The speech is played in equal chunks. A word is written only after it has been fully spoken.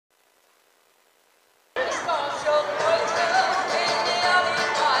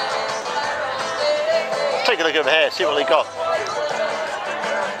take a look over here, see what they got.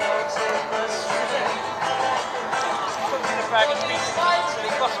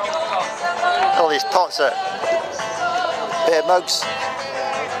 All these pots are beer mugs.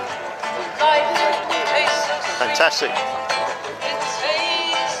 Fantastic.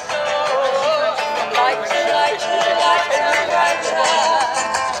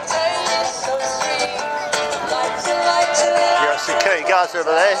 You've got security guards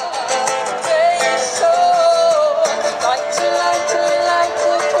over there.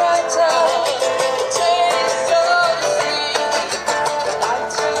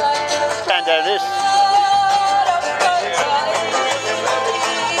 Stand out of this.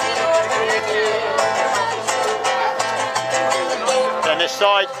 Down this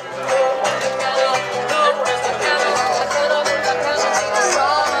side.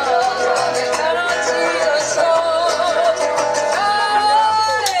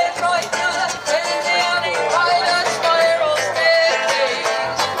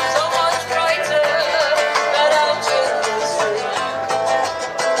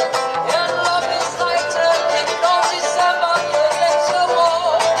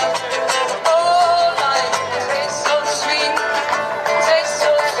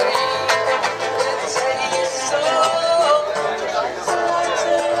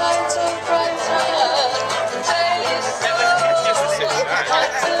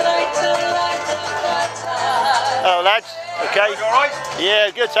 Hello lads, okay? You alright? Yeah,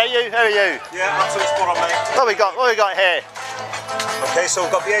 good. How are you? How are you? Yeah, absolutely spot on, mate. What we got? What we got here? Okay, so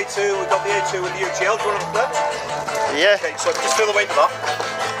we've got the A2, with the UGL. Do you want to flip? Yeah. Okay, so just feel the weight of that.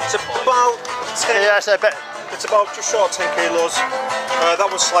 It's about 10. Yeah, that's a bit. It's about just short of 10 kilos. That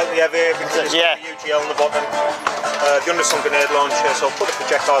one's slightly heavier because it's got the UGL on the bottom. The underslung grenade launcher, so I'll put the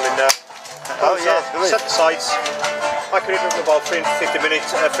projectile in there. Oh yeah, set the sights. I could hit it with about 350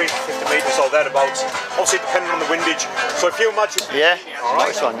 metres or thereabouts. Obviously depending on the windage. So if you imagine... Yeah, alright.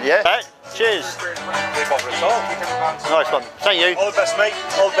 nice one, yeah. Right. Cheers. No bother at all. Nice one. Thank you. All the best, mate.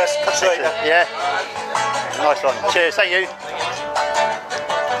 All the best. Catch you later. Yeah. Nice one. Cheers. Thank you.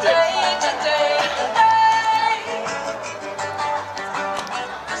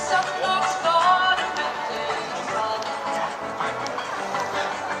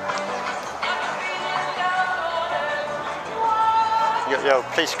 You got the old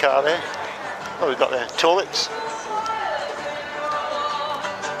police car there. Oh, we've got the toilets.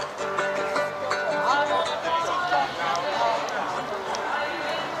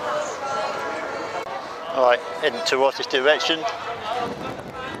 Alright, heading towards this direction.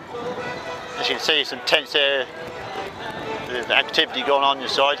 As you can see, some tents there. There's activity going on your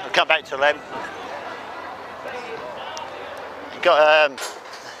side. I'll come back to them. You've got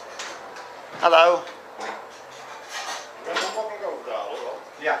hello.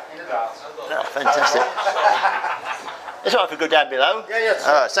 Ja, inderdaad. Oh, fantastic. It's all right if we go down below. Yeah, yeah.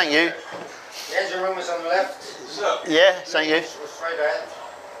 Alright, thank you. The engine room is on the left. Yeah, thank you. Go straight ahead.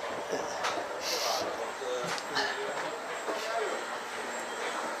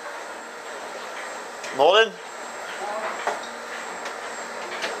 Morning.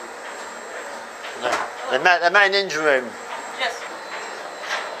 The main engine room. Yes.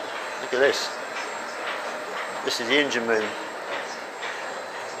 Look at this. This is the engine room.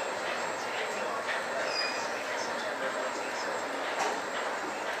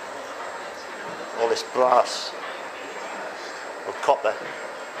 All this brass or copper,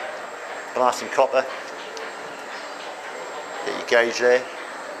 brass and copper. Get your gauge there.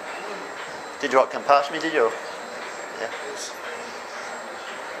 Did you not come past me, did you? Yeah.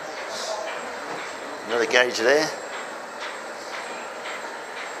 Another gauge there.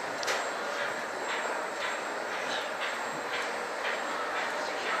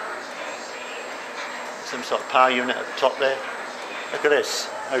 Some sort of power unit at the top there. Look at this,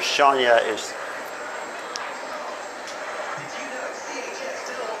 how shiny that is.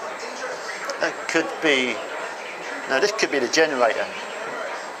 That could be, no, this could be the generator.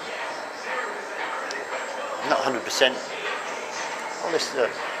 Not 100%. All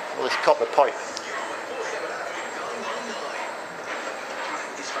this copper pipe.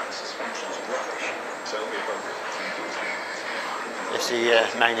 It's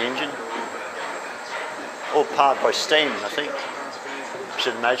the main engine. All powered by steam, I think.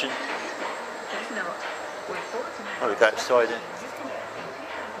 Should imagine. Oh, we go outside then.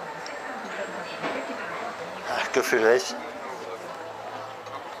 Go through this.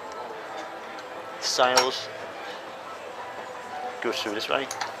 Sails. Go through this way.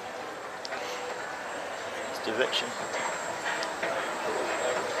 This direction.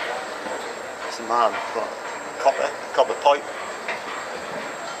 Some copper pipe.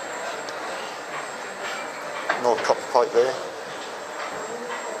 More copper pipe there.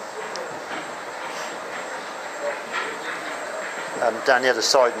 Down the other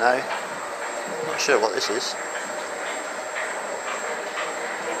side now. Not sure what this is.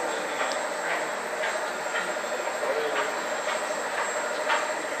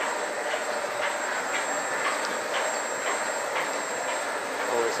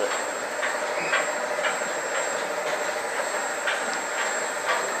 What is it?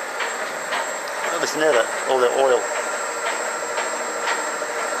 Oh, it's near that, all the oil.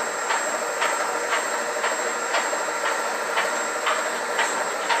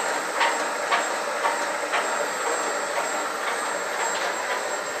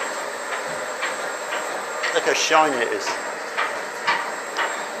 Look how shiny it is.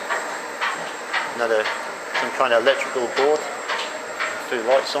 Another, some kind of electrical board. A few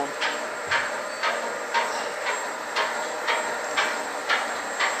lights on.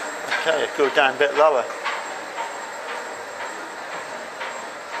 Okay, go down a bit lower.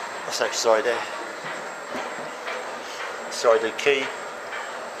 What's outside there? Inside the quay.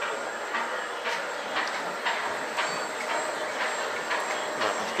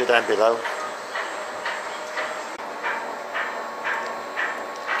 Right, go down below.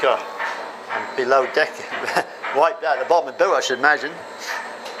 God, and below deck, wiped out the bottom of the boat, I should imagine.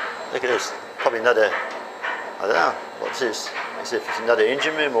 Look at this, probably another, I don't know, what's this? As if it's another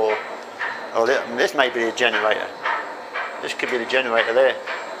engine room or this may be a generator. This could be the generator there,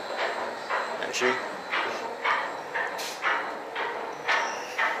 actually.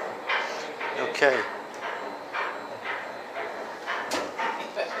 Okay.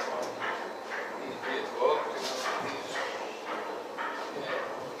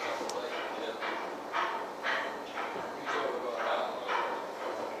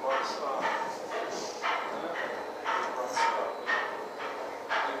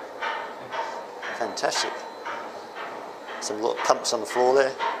 Fantastic. Some little pumps on the floor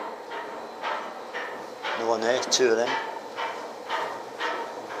there. The one there, two of them.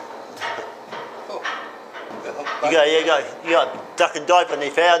 You got to duck and dive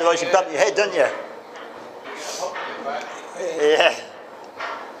underneath there, otherwise you bump your head, don't you? Yeah.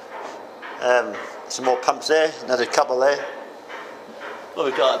 Some more pumps there, another couple there. What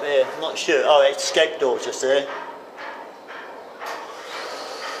have we got up here? I'm not sure. Oh, escape door just there.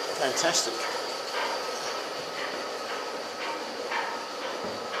 Fantastic.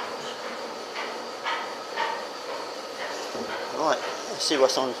 Right, let's see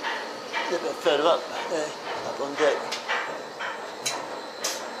what's on a little bit further up there, up on deck.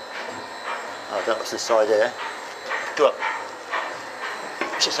 Oh, that was the side there. Go up.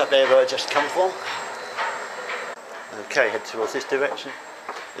 Just up there where I just come from. Okay, head towards this direction.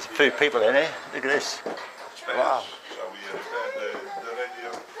 There's a few people in here. Look at this. Wow.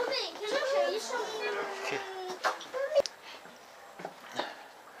 Okay.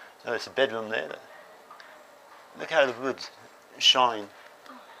 Oh, there's a bedroom there. Look how the wood shine.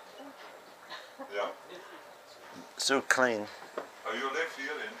 Yeah. So clean. Oh, you live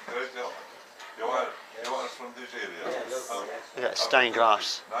here in Great Yarmouth. You are from this area. Yes. Oh. Yeah, stained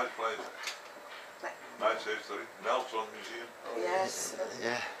glass. Nice place. Nice history. Nelson Museum. Yes.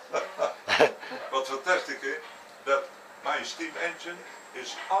 Yeah. What's fantastic is that my steam engine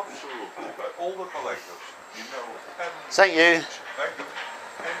is absolutely by all the collectors. You know, Thank you. thank you.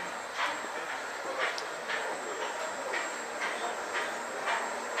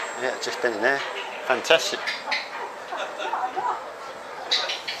 Yeah, just been in there. Fantastic.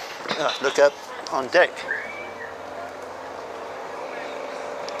 Oh, look up on deck.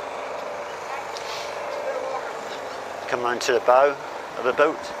 Come round to the bow of the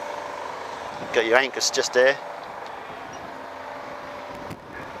boat. Got your anchors just there.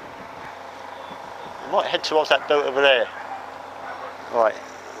 I might head towards that boat over there. Right,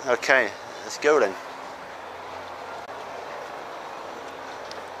 okay, let's go then.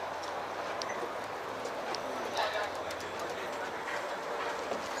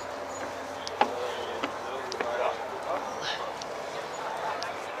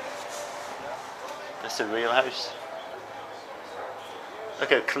 That's the real house.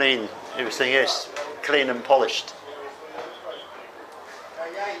 Look how clean everything is. Clean and polished.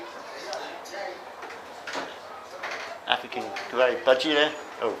 African grey budgie there.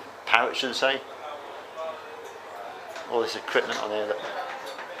 Oh, parrot should I say. All this equipment on there. That,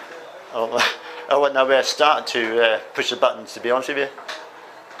 oh, I wouldn't know where to start to push the buttons, to be honest with you.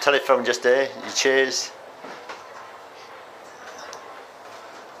 Telephone just there, your chairs.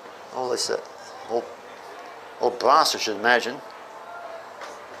 All this, all brass I should imagine.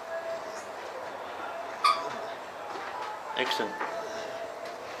 Excellent.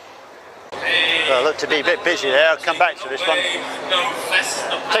 Well, look to be a bit busy there. I'll come back to this one.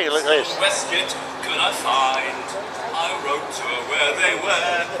 Take a look at this. Could I find? I wrote to her where they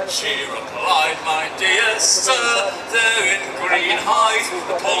were. She replied, my dear sir, they're in Greenhithe,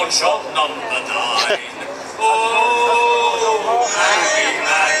 the pawn shop number 9. Oh, Maggie,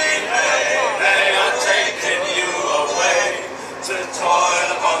 Maggie, they are taking you away to toil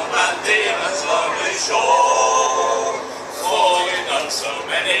upon that demon's lonely shore. For you've done so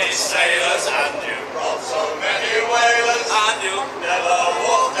many sailors and you've brought so many whalers, and you'll never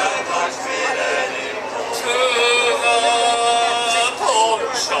walk down my street anymore. To the pawn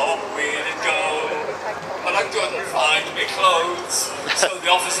shop we did go, but I couldn't find me clothes. So the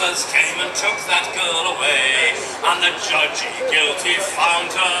officers came and took that girl away, and the judge, guilty,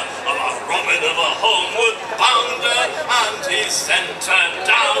 found her of a robbing of a homeward bounder, and he sent her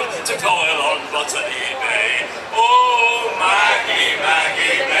down to toil on Botany Bay. Oh, Maggie,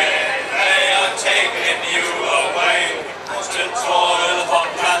 Maggie May, they are taking you away to toil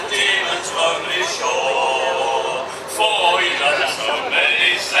upon that demon's lonely shore. For you've done so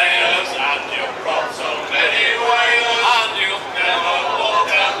many sailors, and you've brought so many whalers, and you'll never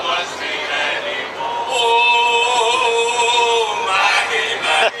walk down my street anymore. Oh, Maggie,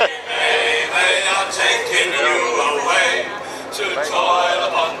 Maggie May, they are taking you away to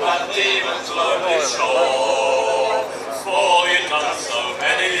toil upon that demon's lonely shore. For you've done so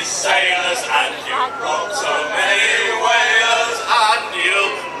many sailors, and you've brought so many whalers, and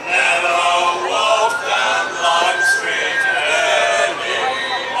you'll never walk down life's street anymore.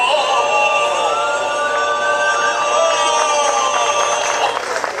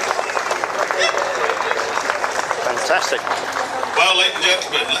 Fantastic. Well, ladies and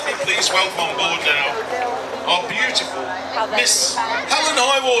gentlemen, let me please welcome on board now our beautiful Miss Helen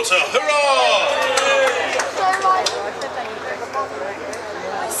Highwater. Hurrah!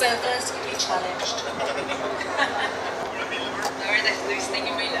 So vertically challenged. Those things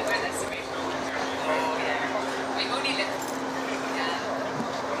you made up with us. Oh yeah. We've only lived.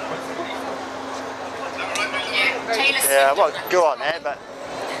 Yeah, I won't go on there, but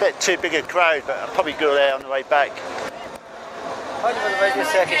a bit too big a crowd, but I'll probably go there on the way back. How do you want to radio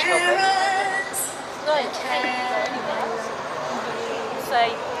circus company?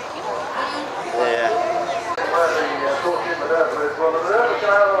 Yeah.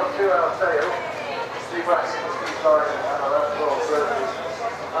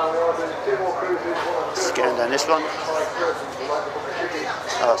 Scan down this one.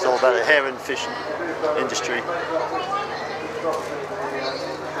 Oh, it's all about the herring fishing industry.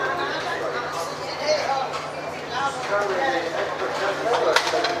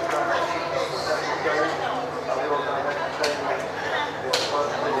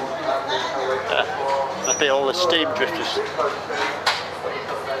 Must be all the steam drifters.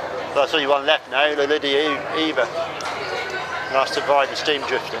 That's only one left now, the Lady Eva. Last surviving steam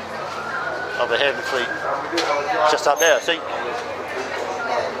drifter of the herring fleet. Just up there, I think.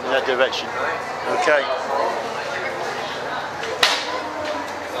 In that direction. Okay.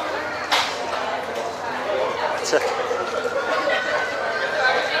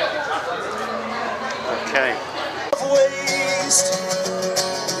 Okay. Waste,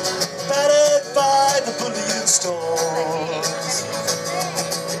 battered by the bullion stores,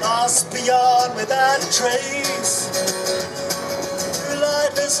 lost beyond without a trace, through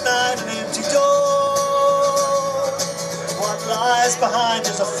lightless night and empty door. What lies behind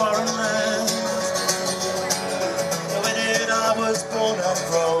is a foreign land, though in it I was born and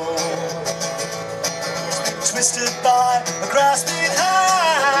grown. Twisted by a grasping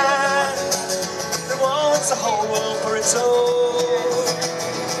hand that wants the whole world for its own.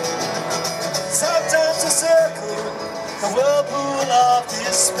 Sometimes I circle the whirlpool of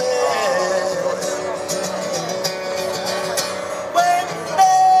despair, when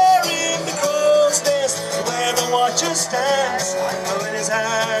there in the crow's nest where the watcher stands, putting his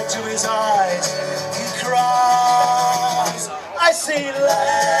hand to his eyes, he cries, I see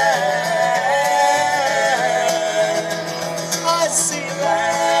land. I see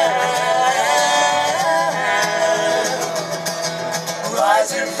land,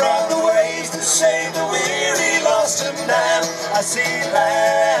 rising from the waves to save the weary, lost and man. I see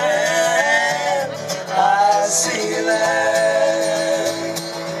land, I see land.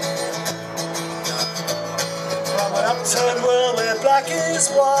 From an upturned world where black is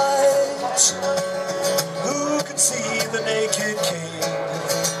white, who can see the naked king?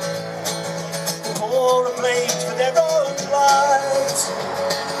 Pour a plate for their own lives.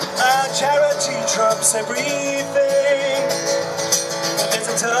 Our charity trumps everything. But there's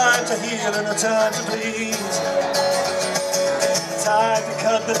a time to heal and a time to please. time to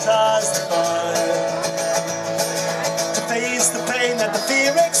cut the ties that bind, to face the pain that the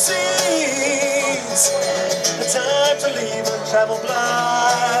fear exceeds, the time to leave and travel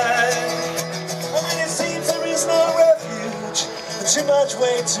blind. And then it seems there is no refuge, and too much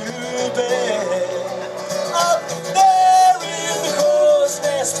weight to bear. Up there in the crow's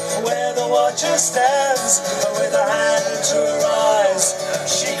nest, where the watcher stands, with her hand into her eyes,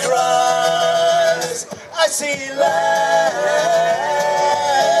 she cries, I see land,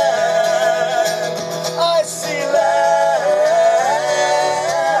 I see land,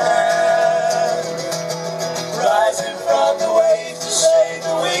 rising from the waves to save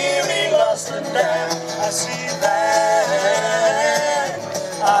the weary, lost and damned. I see land,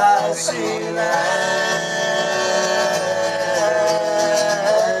 I see land.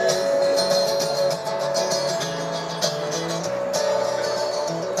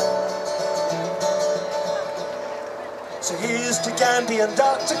 So here's to Gandhi and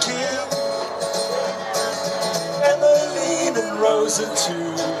Dr. King, Emmeline and Rosa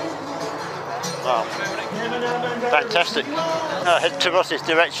too. Wow, fantastic. Now head to Ross's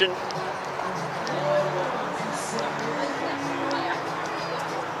direction.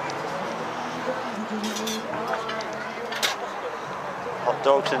 Hot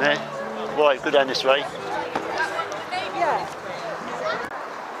dogs in there. Right, go down this way.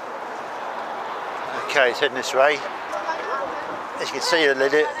 Okay, it's heading this way. As you can see,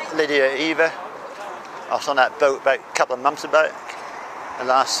 Lydia Eva. I was on that boat about a couple of months back. The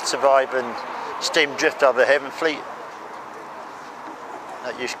last surviving steam drift of the Heaven Fleet.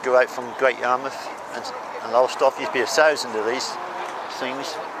 That used to go out from Great Yarmouth and Lowestoft. Used to be 1,000 of these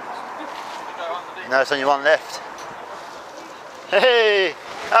things. Now there's only one left. Hey,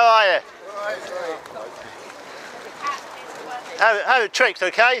 how are you? How are the tricks,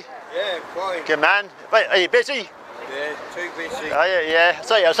 okay? Yeah, fine. Good man. Wait, are you busy? Yeah, too busy. Oh yeah, I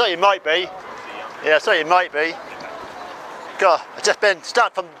thought you might be. Yeah, I thought you might be. God, I've just been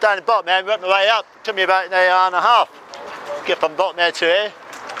stuck from down the bottom there and worked my way up. Took me about an hour and a half. Get from bottom there to here.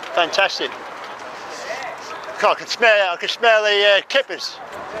 Fantastic. God, I can smell the kippers.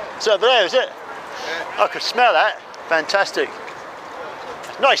 It's over there, is it? Yeah. I can smell that. Fantastic.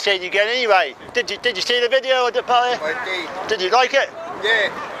 Nice seeing you again anyway. Did you see the video of the party? I did. Did you like it?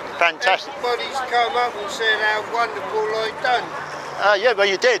 Yeah. Fantastic. Everybody's come up and said how wonderful I done. Yeah, well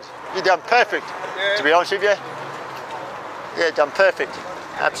you did. You done perfect. Yeah. To be honest with you. Yeah, done perfect.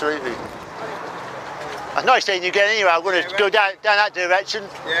 Absolutely. It's nice seeing you again anyway. I'm going to go down that direction.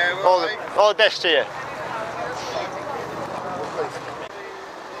 Yeah, all the best to you.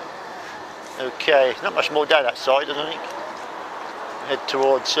 Okay, not much more down that side, I don't think. Head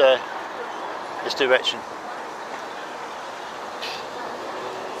towards this direction.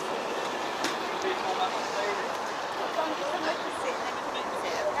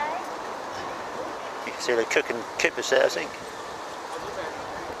 You can see the cooking kippers there, I think.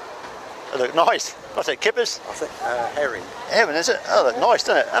 They look nice. What's that, kippers? I think herring. Herring, is it? Oh, look nice,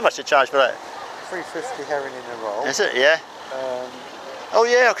 doesn't it? How much do you charge for that? $3.50 herring in a roll. Is it? Yeah. Oh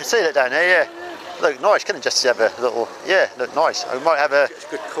yeah, I can see that down there. Yeah. Look nice. Can I just have a little? Yeah, look nice. I might have a. It's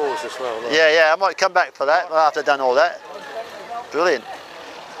good cause as well. Look. Yeah, I might come back for that after I've done all that. Brilliant.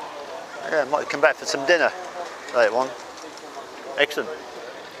 Yeah, I might come back for some dinner later on. Excellent.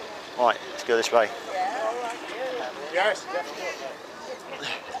 Right, let's go this way. Yes.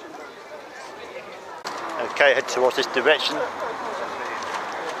 Okay, head towards this direction.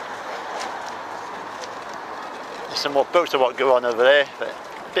 There's some more boats that want to go on over there, but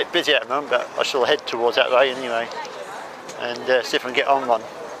a bit busy at the moment, but I shall head towards that way anyway and see if I can get on one.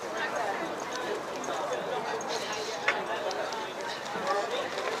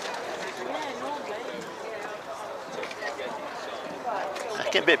 It's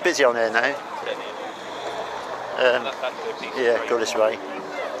getting a bit busy on there now. Yeah, go this way.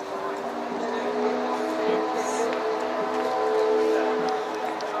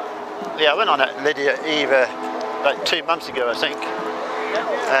 Yeah, I went on that Lydia Eva about 2 months ago, I think,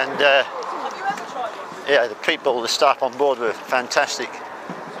 and yeah, the people, the staff on board were fantastic.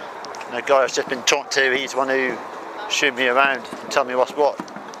 And the guy I've just been talking to, he's the one who showed me around and told me what's what.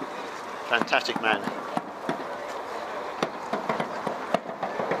 Fantastic man.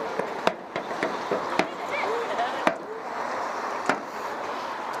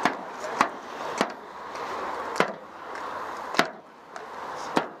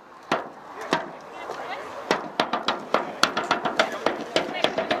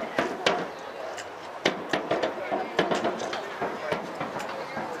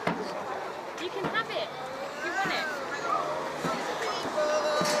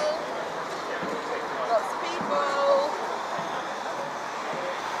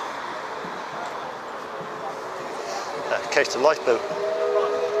 catch the lifeboat.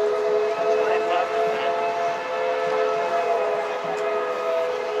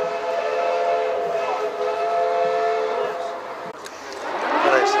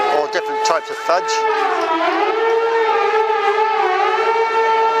 All different types of fudge.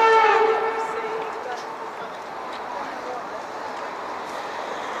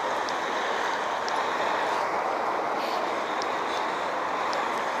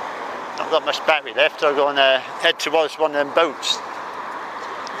 Not got much battery left, I'm going to head towards one of them boats.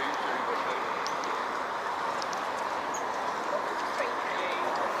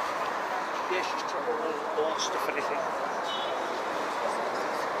 Yeah, she's trying all stuff and anything.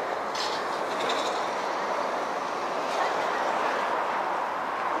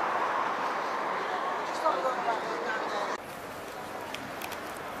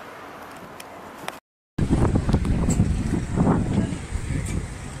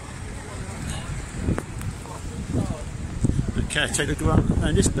 Okay, take a look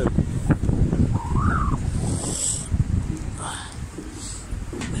around this boat.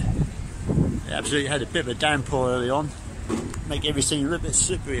 It absolutely had a bit of a downpour early on, make everything a little bit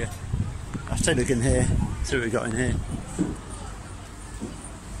slipperier. Let's take a look in here, see what we got in here.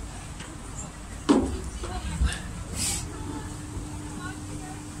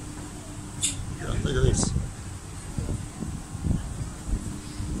 Look at this.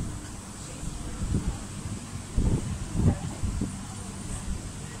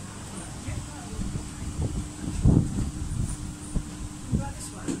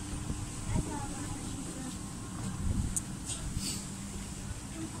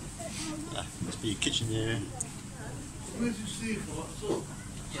 Must be your kitchen area. Where's your Steve? What's up?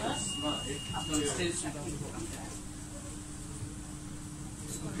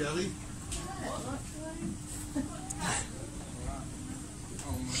 Galley?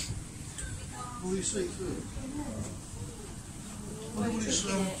 What do you say first? What do you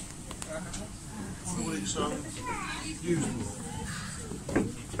say? What do you say? Usual.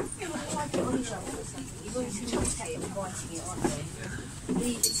 You've always just it and biting it, aren't you?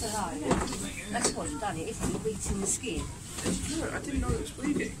 Leave it alone. That's what you've done it, isn't it? You're eating the skin. No, I didn't know it was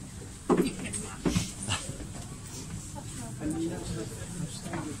bleeding.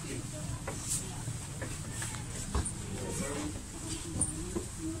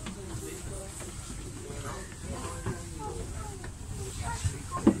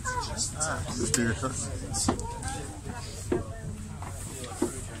 Let's do this.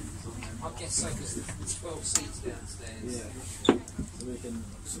 I guess so, because there's 12 seats downstairs. Yeah. So we can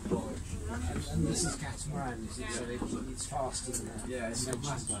supply. And this is catamaran, is it? So it's faster than that. Yeah, it's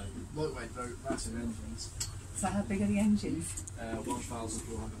massive. Lightweight boat, massive engines. So how big are the engines?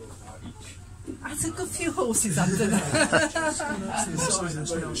 1,400 horsepower each. That's a good few horses under there. That's the size of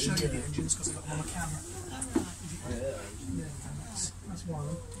the I'll show you the engines because I've got them on the camera. Yeah, that's one of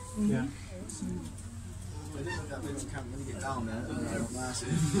them. Yeah. It isn't that big on camera when you get down there. They're massive.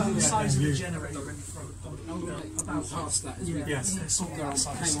 The size of the generator in the front. About past that, isn't it? Yes, it's all that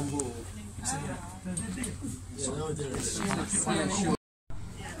size. Hang on board. So yeah, they're big. So no idea.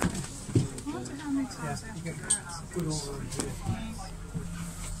 Yeah, you get good order in here.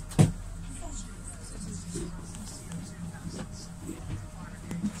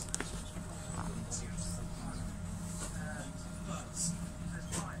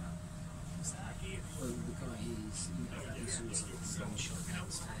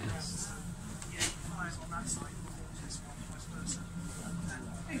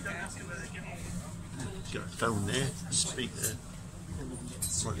 Got a phone there, speak there.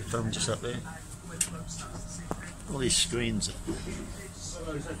 Microphone just up there. All these screens.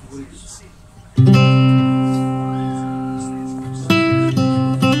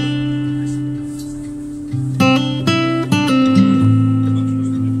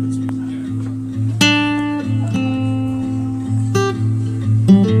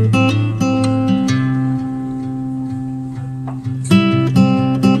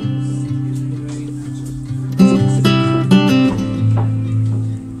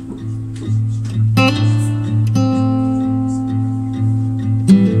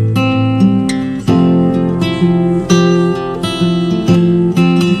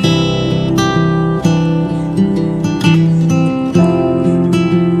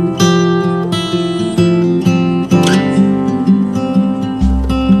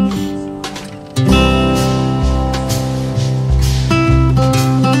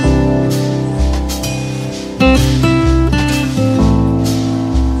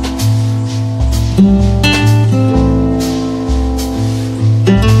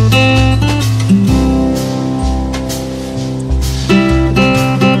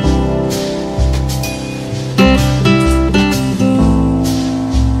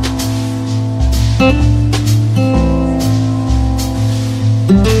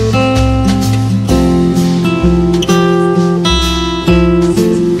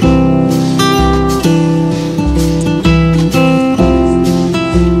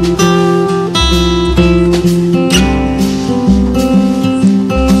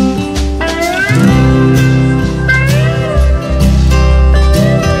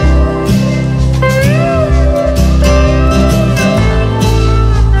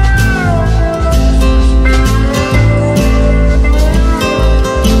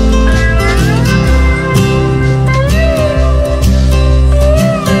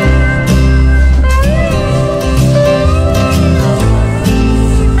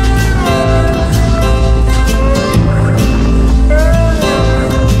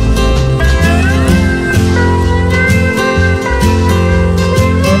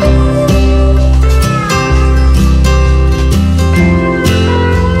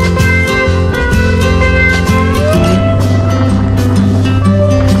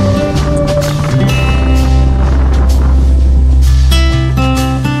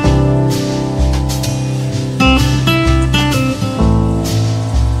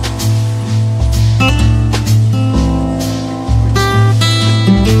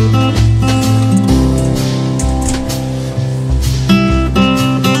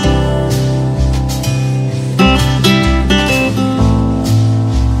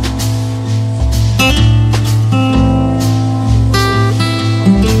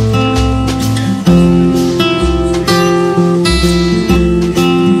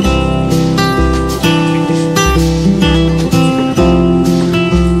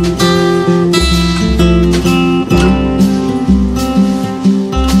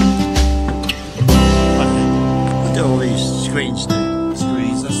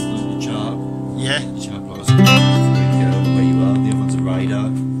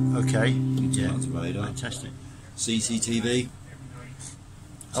 CCTV.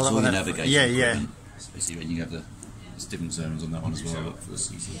 So all your navigation. Yeah, yeah. Especially when you have the different zones on that one as well. Look for the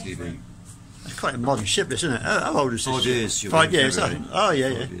CCTV. It's quite a modern ship, this, isn't it? How old is this? 5 years. 5 years. Oh, yeah,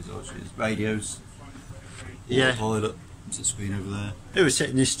 yeah. 5 years, old. Radios. Yeah. Pilot. There's a screen over there. Who was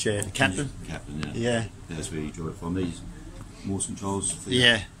sitting in this chair? The captain. Captain. Yeah. Yeah. That's where you draw it from. These Morse controls. For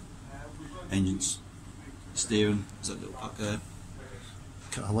yeah. Engines. Steering. There's that little puck there.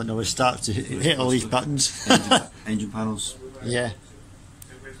 God, I wonder where it starts to hit all these buttons. Engine panels. Yeah.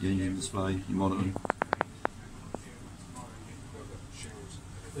 Your engine display, your monitoring.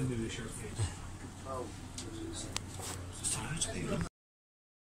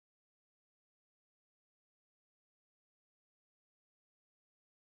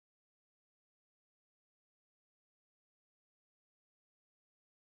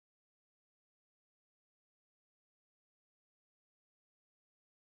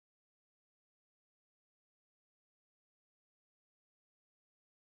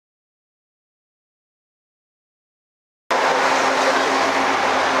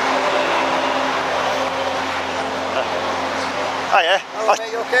 Oh yeah. Hello,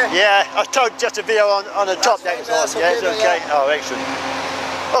 mate, you okay? Yeah, I told just a video on the top deck. That's Yeah, it's okay. yeah. Oh, excellent.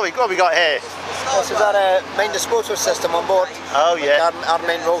 What we got here? This is our mine disposal system on board. Oh yeah. Our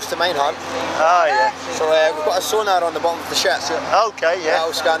main rolls to main hunt. Oh yeah. So we've got a sonar on the bottom of the ship. Okay, yeah.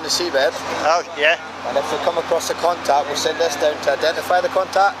 That'll scan the seabed. Oh yeah. And if we come across a contact, we'll send this down to identify the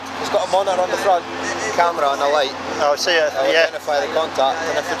contact. It's got a monitor on the front, camera and a light. Oh, see it. It'll Yeah. identify the contact,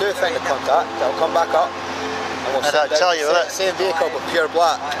 and if we do find the contact, it'll come back up. And we'll And I'll tell you, will it? Same vehicle but pure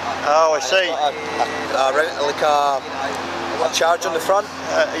black. Oh, I see. Like a charge on the front.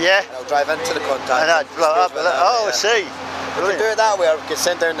 Yeah. And it'll drive into the contact. And that blow up. Oh, I see. We can do it that way, or we can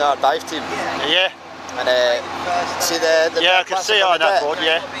send down our dive team. Yeah. And see the yeah, I can see it on that board.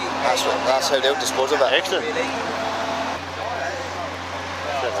 Yeah. That's how they'll dispose of it. Excellent.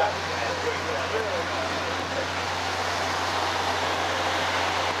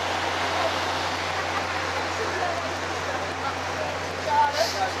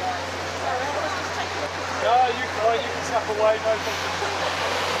 No, you can step away, no problem.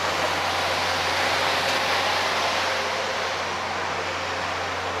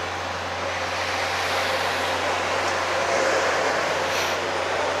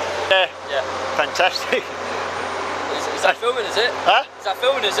 Yeah. Yeah. Fantastic. Is that filming, is it? Huh? Is that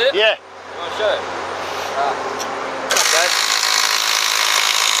filming, is it? Yeah. You want to show it? Okay.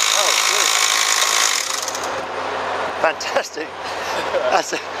 Oh, fantastic.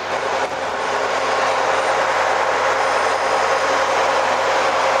 That's it.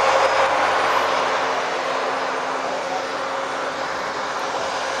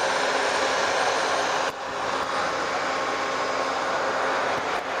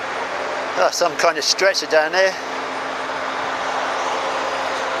 Oh, some kind of stretcher down there.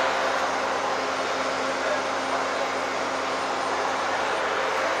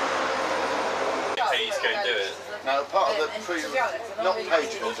 Now, part of the not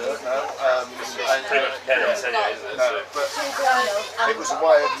patronage, no, but it was a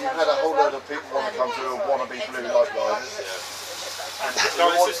way of you had a whole load of people want to come through and want to be blue light riders.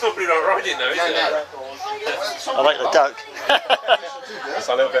 It's not blue light riding though, is it? I like the duck. It's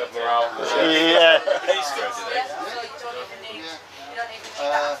a little bit of morale. Yeah.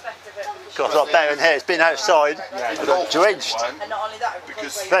 Got a lot better in here. It's been outside. I got drenched.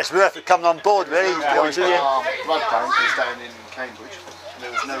 Best worth it coming on board, really. To be honest with you. Our blood bank is down in Cambridge. And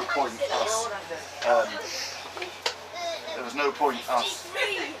there was no point us. There was no point us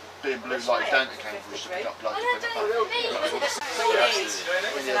being blue light down to Cambridge to pick up blood to bring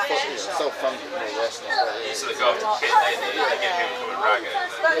it back. It's self-funded, more or less. So they go up to kit, they get people coming ragged.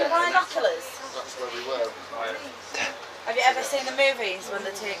 Binoculars. That's where we were. Have you ever seen the movies when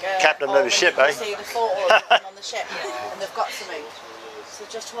they take a captain of the ship, eh? see the photo of them on the ship and they've got something. So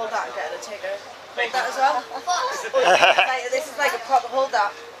just hold that and get her to take a hold that as well. This is like a proper hold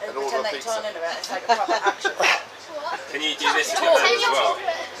that and pretend that you're turning into it. It's like a proper action. Can you do this with your hand as well?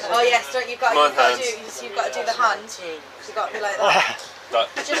 Oh yes, you've got to do the hand. You've got to be like that.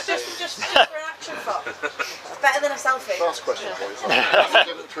 Just for an action shot. It's better than a selfie. Last question for you. What's the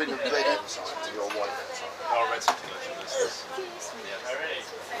difference between the red ensign and your white ensign? Oh, red signature.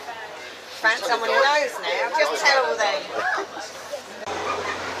 Found someone who knows now. Just tell them.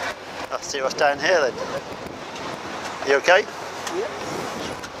 I'll see what's down here then. You okay? Yeah.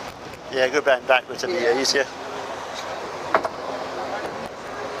 Yeah, go back and backwards and be easier.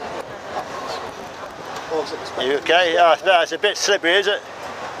 You okay? Oh, it's a bit slippery, is it?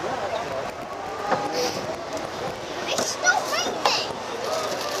 It's not raining.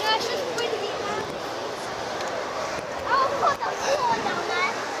 No, it's just windy. Oh, God, that's water down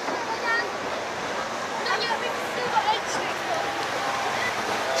there.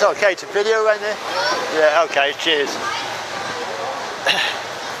 It's okay to video right there? Yeah, okay, cheers.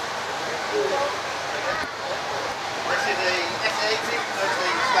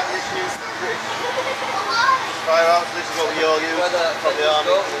 Firearms, this is what we all use from the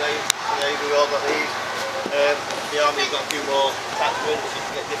army, the Navy, we all got these. The army's got a few more attachments, you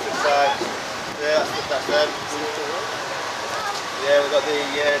can get different sides. Yeah, that's them. Yeah, we've got the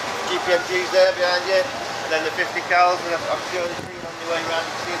GPMGs there behind you, and then the 50 cals, and I'm sure you've seen on your way around,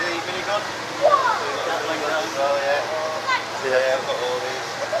 you can see the minigun. So we've got like that as well, yeah. Yeah, we've got all these.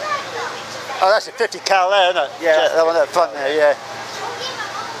 Oh, that's a 50 cal there, isn't it? Yeah. That one at the front there, yeah.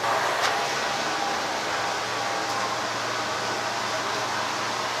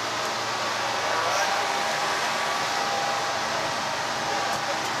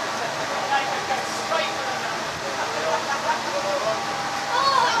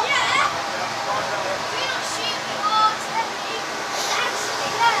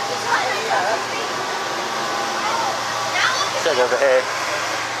 Set over here.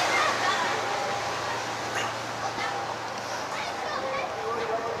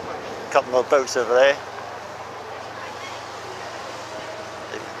 A couple more boats over there.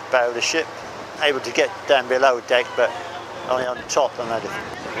 The bow of the ship. Able to get down below deck, but only on top on that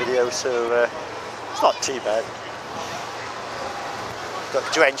video, so it's not too bad.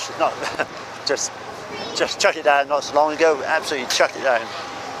 Got drenched, it's not just chucked it down not so long ago, absolutely chucked it down.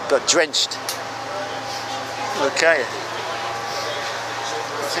 Got drenched. Okay.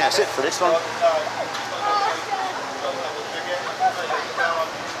 I think that's it for this one.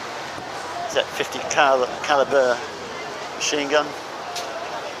 Is that 50 caliber machine gun?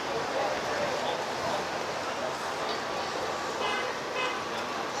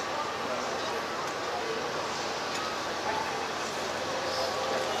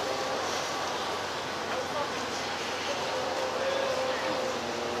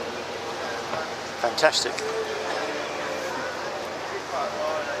 Fantastic.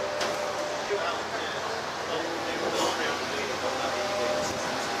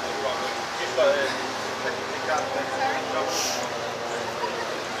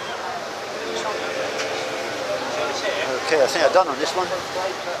 Okay, I think I'm done on this one.